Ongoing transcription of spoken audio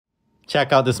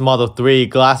check out this Model 3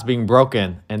 glass being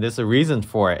broken, and there's a reason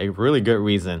for it, a really good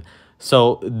reason.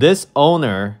 So this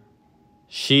owner,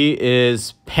 she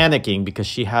is panicking because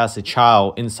she has a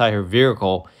child inside her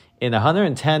vehicle in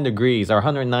 110 degrees or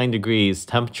 109 degrees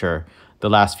temperature the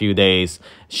last few days.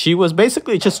 She was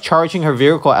basically just charging her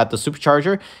vehicle at the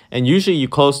supercharger, and usually you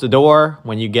close the door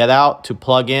when you get out to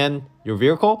plug in your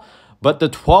vehicle, but the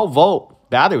 12-volt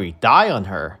battery died on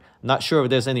her. Not sure if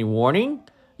there's any warning.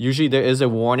 Usually there is a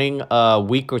warning a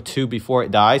week or two before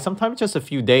it dies, sometimes just a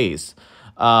few days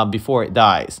before it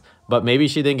dies. But maybe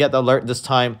she didn't get the alert this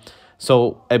time.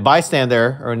 So a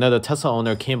bystander or another Tesla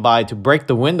owner came by to break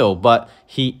the window, but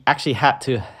he actually had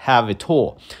to have a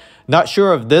tool. Not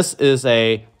sure if this is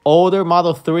a older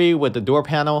Model 3 with the door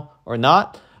panel or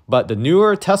not, but the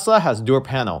newer Tesla has door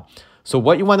panel. So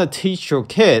what you want to teach your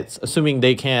kids, assuming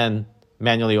they can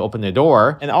manually open the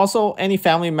door, and also any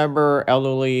family member,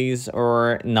 elderlies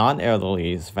or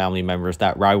non-elderlies family members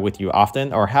that ride with you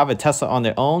often or have a Tesla on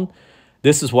their own,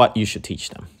 this is what you should teach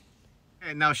them.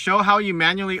 Okay, now show how you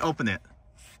manually open it.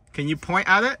 Can you point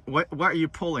at it? What are you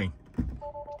pulling?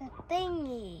 The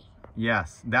thingy.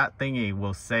 Yes, that thingy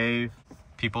will save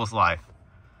people's life.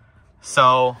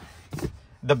 So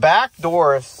the back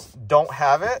doors don't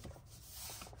have it,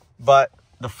 but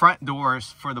the front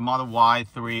doors for the Model Y,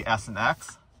 3, S, and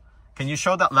X. Can you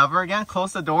show that lever again?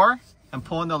 Close the door and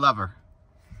pull in the lever.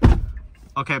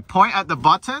 Okay, point at the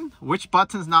button. Which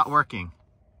button's not working?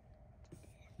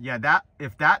 Yeah,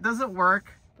 if that doesn't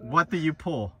work, what do you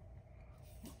pull?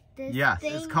 This yes,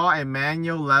 thing? It's called a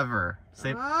manual lever.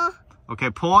 Say,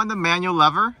 okay, pull on the manual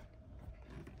lever.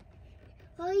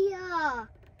 Oh yeah.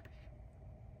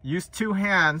 Use 2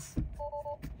 hands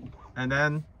and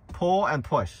then pull and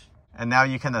push. And now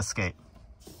you can escape.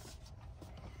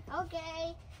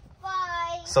 Okay,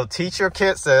 bye. So teach your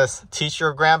kids this, teach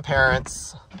your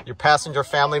grandparents, your passenger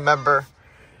family member,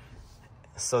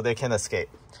 so they can escape.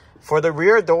 For the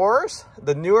rear doors,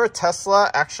 the newer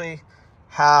Tesla actually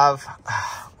have,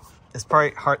 it's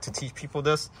probably hard to teach people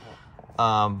this,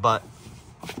 but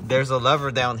there's a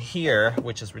lever down here,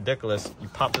 which is ridiculous. You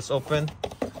pop this open,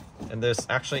 and there's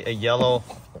actually a yellow,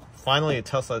 finally a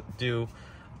Tesla do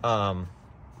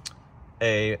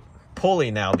a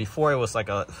pulley now. Before it was like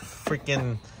a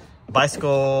freaking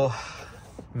bicycle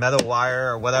metal wire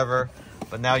or whatever,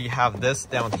 but now you have this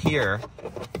down here.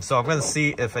 So I'm gonna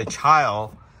see if a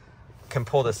child can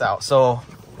pull this out. So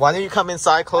why don't you come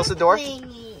inside, close the door.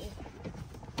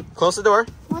 Close the door.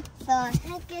 What the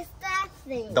heck is that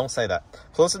thing? Don't say that.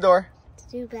 Close the door. It's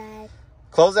too bad.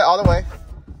 Close it all the way.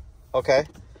 Okay.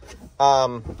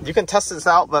 You can test this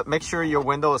out, but make sure your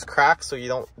window is cracked so you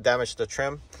don't damage the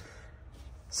trim.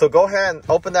 So go ahead and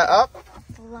open that up.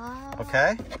 Wow.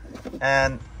 Okay.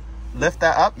 And lift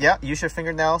that up. Yeah, use your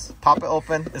fingernails. Pop it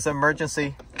open. It's an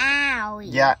emergency. Ow.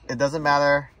 Yeah, it doesn't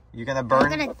matter. You're gonna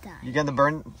burn. I'm gonna die. You're gonna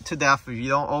burn to death if you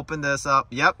don't open this up.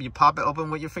 Yep, you pop it open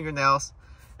with your fingernails.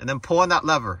 And then pull on that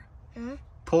lever.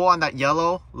 Pull on that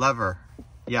yellow lever.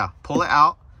 Yeah, pull it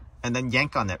out. And then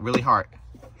yank on it really hard.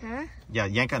 Yeah,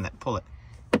 yank on it. Pull it.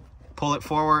 Pull it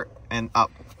forward and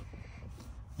up.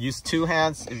 Use 2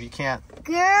 hands if you can't.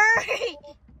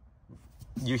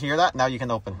 You hear that? Now you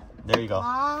can open. There you go.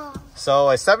 Wow. So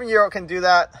a 7-year-old can do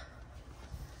that.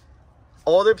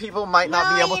 Older people might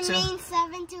not be able to. No, you mean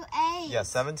 7 to 8. Yeah,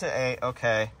 7 to 8.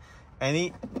 Okay.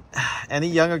 Any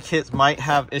younger kids might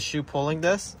have issue pulling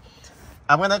this.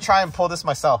 I'm gonna try and pull this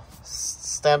myself.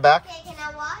 Stand back. Okay, can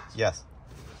I watch? Yes.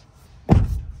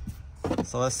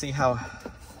 So let's see how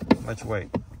much weight.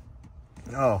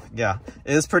 Oh yeah,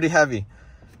 it is pretty heavy.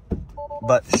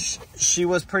 But she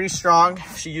was pretty strong.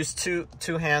 She used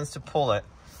two hands to pull it.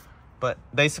 But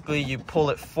basically you pull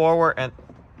it forward and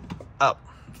up,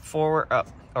 or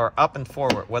up and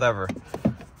forward, whatever.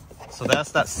 So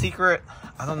that's that secret.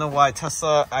 I don't know why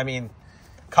Tesla, I mean,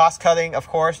 cost cutting, of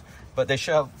course, but they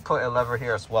should have put a lever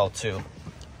here as well too.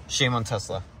 Shame on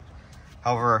Tesla.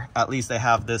 However, at least they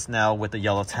have this now with the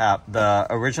yellow tab. The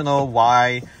original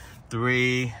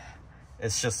Y3,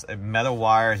 it's just a metal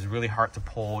wire. It's really hard to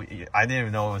pull. I didn't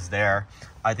even know it was there.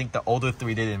 I think the older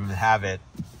 3 didn't even have it.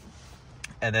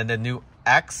 And then the new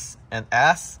X and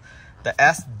S, the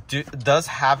S does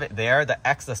have it there. The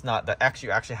X does not. The X,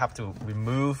 you actually have to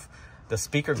remove the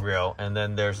speaker grill, and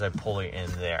then there's a pulley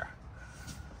in there.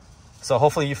 So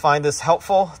hopefully you find this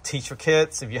helpful. Teach your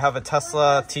kids. If you have a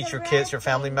Tesla, teach your kids, your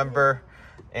family member,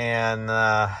 and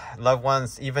loved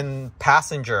ones, even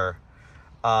passenger,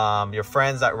 your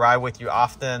friends that ride with you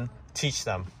often, teach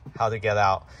them how to get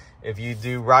out. If you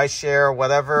do ride share or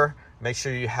whatever, make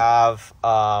sure you have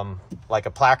like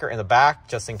a placard in the back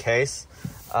just in case,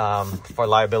 for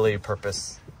liability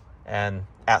purpose. And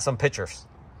at some pictures.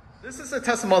 This is a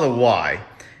Tesla Model Y.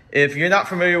 If you're not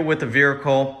familiar with the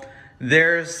vehicle,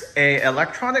 there's a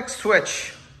electronic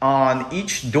switch on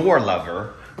each door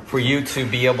lever for you to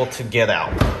be able to get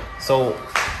out. So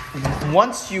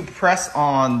once you press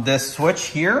on this switch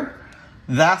here,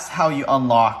 that's how you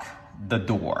unlock the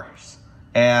doors.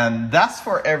 And that's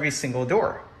for every single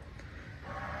door.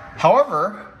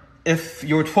 However, if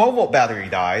your 12-volt battery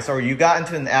dies or you got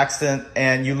into an accident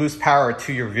and you lose power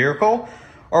to your vehicle,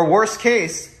 or worst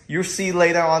case, you'll see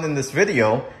later on in this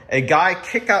video, a guy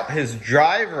kick out his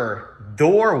driver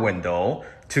door window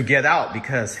to get out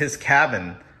because his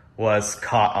cabin was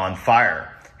caught on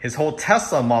fire. His whole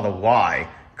Tesla Model Y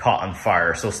caught on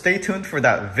fire. So stay tuned for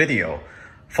that video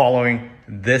following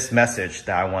this message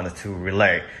that I wanted to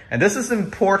relay. And this is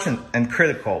important and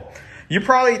critical. You're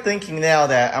probably thinking now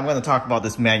that I'm going to talk about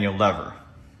this manual lever.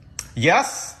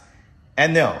 Yes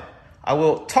and no. I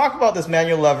will talk about this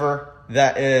manual lever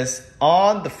that is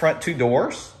on the front two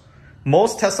doors.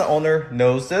 Most Tesla owner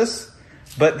knows this,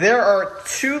 but there are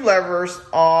two levers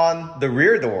on the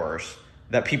rear doors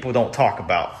that people don't talk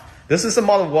about. This is a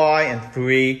Model Y and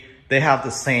 3. They have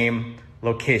the same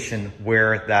location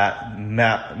where that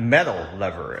metal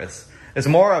lever is. It's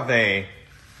more of a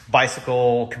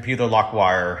bicycle computer lock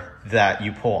wire that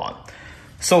you pull on.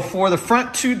 So for the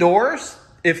front two doors,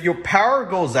 if your power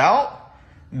goes out,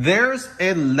 there's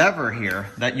a lever here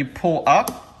that you pull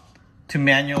up to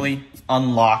manually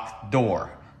unlock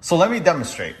door. So let me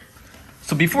demonstrate.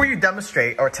 So before you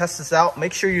demonstrate or test this out,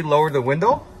 make sure you lower the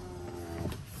window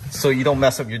so you don't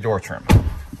mess up your door trim.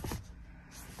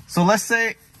 So let's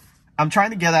say I'm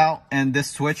trying to get out and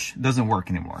this switch doesn't work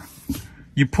anymore.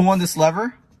 You pull on this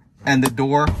lever and the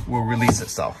door will release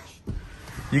itself.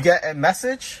 You get a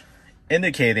message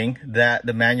indicating that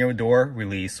the manual door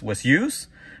release was used,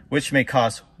 which may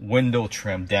cause window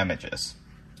trim damages.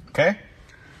 Okay?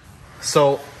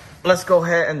 So let's go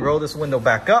ahead and roll this window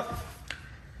back up.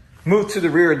 Move to the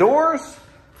rear doors.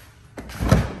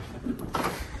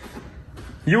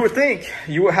 You would think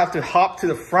you would have to hop to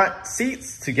the front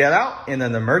seats to get out in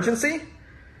an emergency.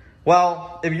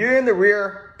 Well, if you're in the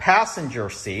rear passenger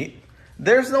seat,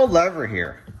 there's no lever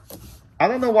here. I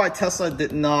don't know why Tesla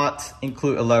did not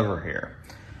include a lever here.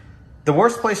 The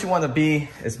worst place you want to be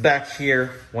is back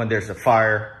here when there's a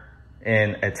fire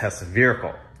in a Tesla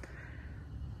vehicle.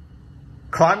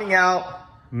 Climbing out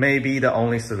may be the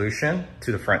only solution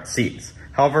to the front seats.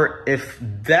 However, if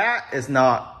that is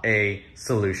not a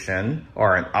solution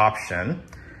or an option,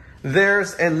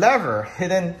 there's a lever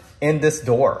hidden in this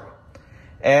door.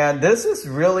 And this is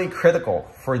really critical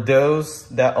for those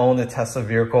that own a Tesla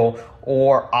vehicle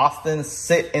or often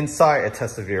sit inside a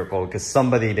Tesla vehicle because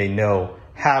somebody they know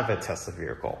have a Tesla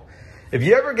vehicle. If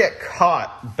you ever get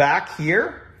caught back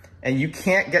here and you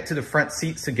can't get to the front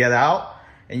seats to get out,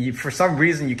 and for some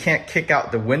reason you can't kick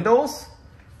out the windows,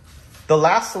 the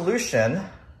last solution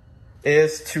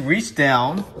is to reach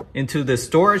down into the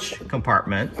storage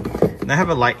compartment. And I have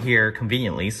a light here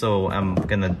conveniently, so I'm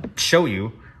gonna show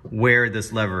you where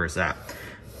this lever is at.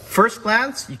 First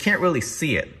glance, you can't really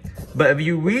see it, but if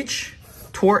you reach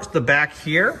towards the back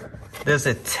here, there's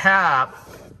a tab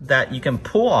that you can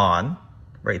pull on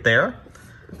right there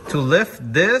to lift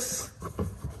this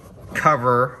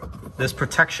cover, this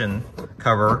protection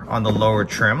cover on the lower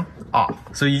trim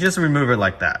off. So you just remove it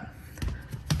like that.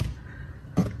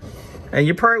 And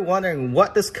you're probably wondering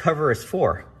what this cover is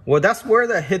for. Well, that's where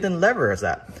the hidden lever is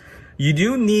at. You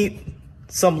do need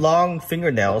some long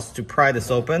fingernails to pry this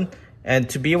open. And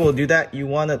to be able to do that, you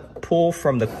want to pull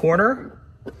from the corner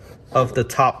of the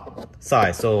top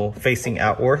side, so facing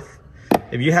outward.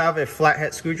 If you have a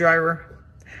flathead screwdriver,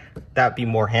 that'd be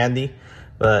more handy,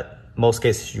 but most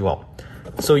cases you won't.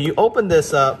 So you open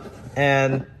this up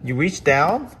and you reach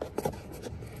down.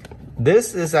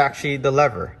 This is actually the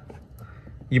lever.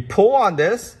 You pull on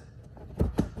this,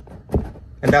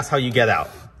 and that's how you get out.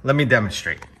 Let me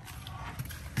demonstrate.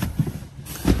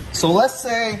 So let's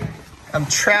say I'm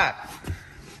trapped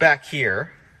back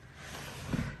here.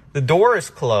 The door is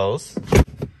closed.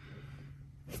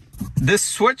 This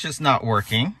switch is not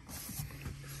working.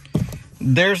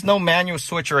 There's no manual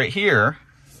switch right here.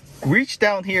 Reach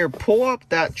down here, pull up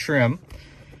that trim,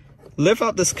 lift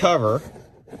up this cover,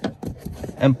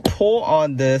 and pull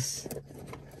on this.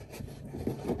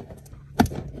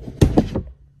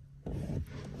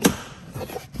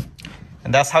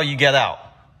 And that's how you get out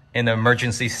in an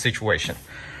emergency situation.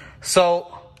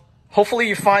 So hopefully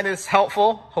you find this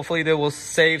helpful. Hopefully they will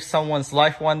save someone's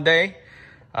life one day.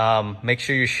 Make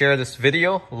sure you share this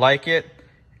video, like it,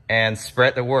 and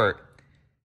spread the word.